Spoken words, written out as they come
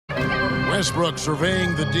Westbrook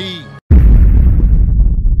surveying the D.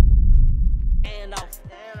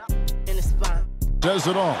 Does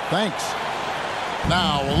it all. Thanks.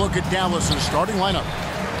 Now we'll look at Dallas's starting lineup.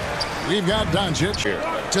 We've got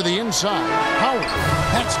Doncic to the inside. Howard.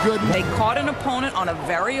 That's good. They caught an opponent on a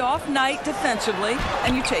very off night defensively,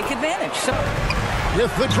 and you take advantage. So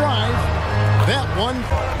with the drive, that one.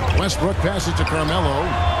 Westbrook passes to Carmelo,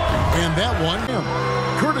 and that one,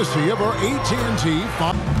 courtesy of our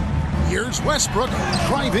AT&T. Here's Westbrook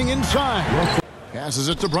driving inside. Passes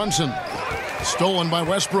it to Brunson. Stolen by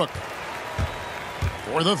Westbrook.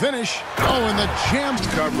 For the finish. Oh, and the jam.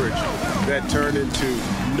 Coverage that turned into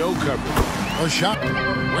no coverage. A shot.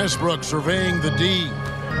 Westbrook surveying the D.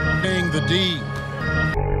 Surveying the D.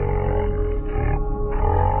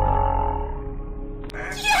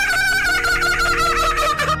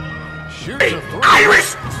 Shoots a three.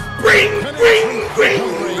 Iris! Green!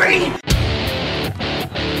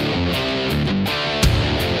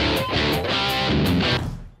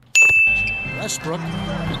 Westbrook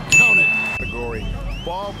counted. Category.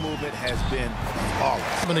 Ball movement has been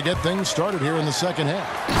flawless. Going to get things started here in the second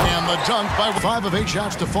half. And the dunk by 5 of 8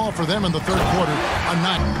 shots to fall for them in the third quarter. A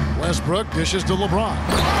 9. Westbrook dishes to LeBron.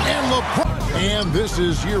 And LeBron. And this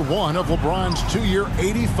is year 1 of LeBron's 2-year,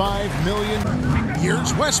 $85 million.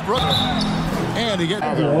 Here's Westbrook. And he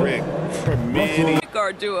gets the ring for many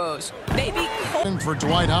guard duos. Maybe for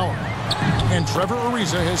Dwight Howard. And Trevor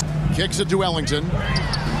Ariza kicks it to Ellington.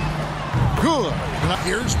 Good. Now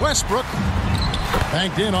here's Westbrook.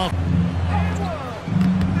 Banked in off.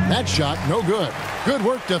 That shot, no good. Good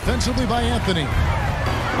work defensively by Anthony.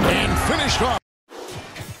 And finished off.